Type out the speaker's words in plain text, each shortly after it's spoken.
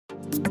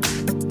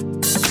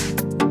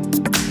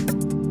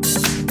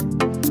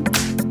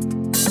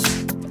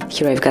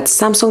Here I've got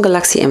Samsung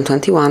Galaxy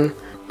M21,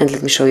 and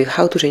let me show you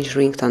how to change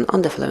ringtone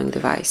on the following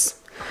device.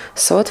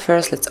 So at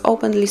first let's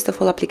open the list of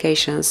all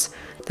applications,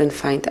 then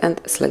find and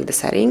select the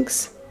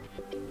settings.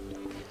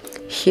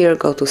 Here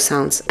go to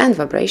sounds and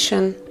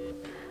vibration,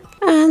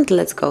 and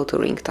let's go to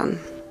ringtone.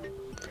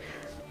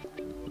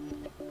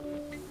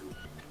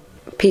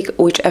 Pick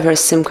whichever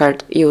SIM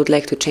card you would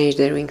like to change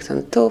the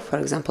ringtone to, for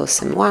example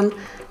SIM1,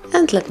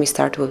 and let me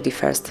start with the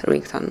first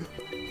ringtone.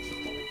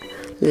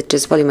 Let's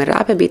just volume it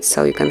up a bit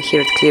so you can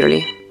hear it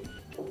clearly.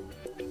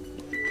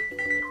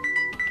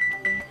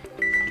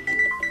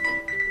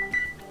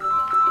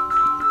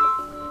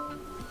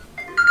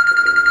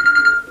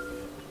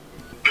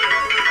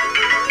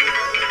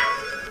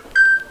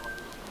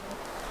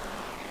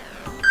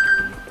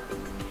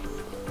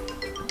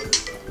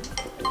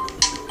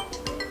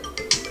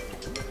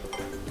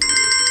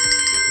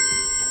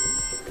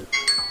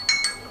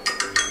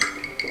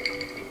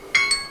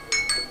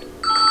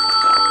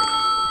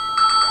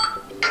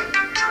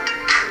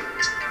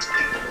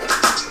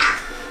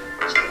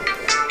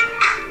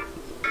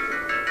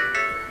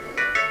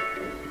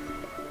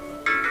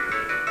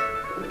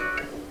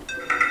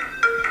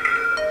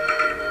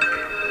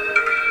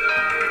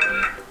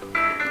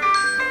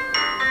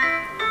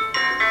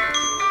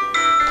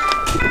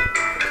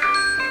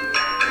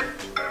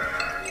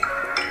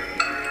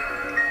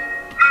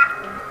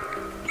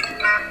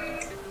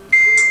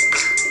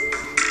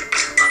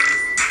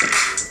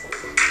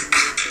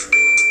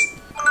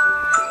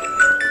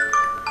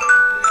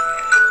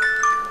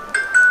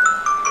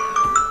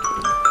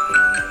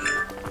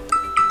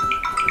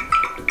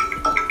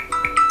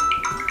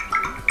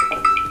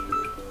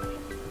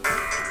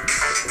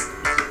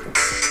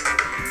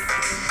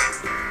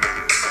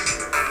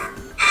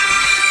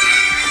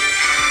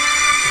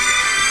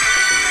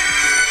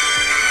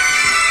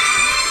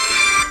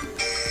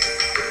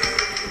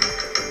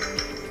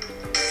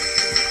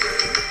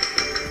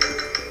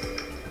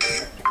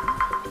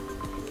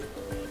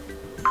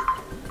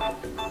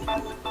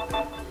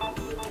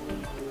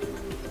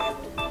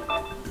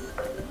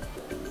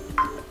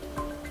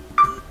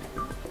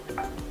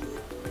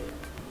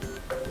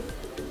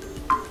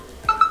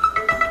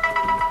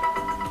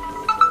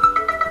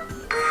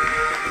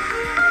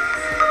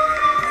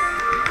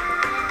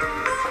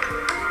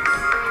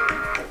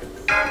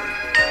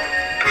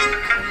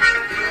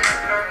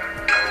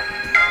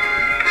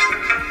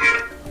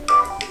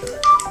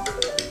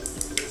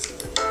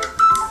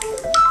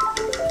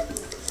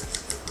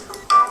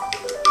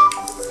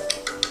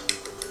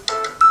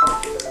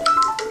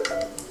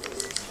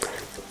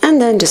 And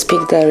then just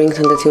pick the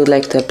ringtone that you would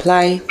like to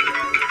apply,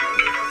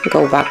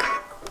 go back,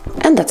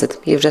 and that's it.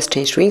 You've just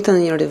changed ringtone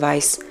on your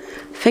device.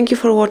 Thank you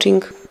for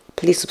watching,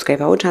 please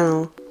subscribe our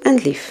channel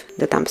and leave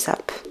the thumbs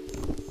up.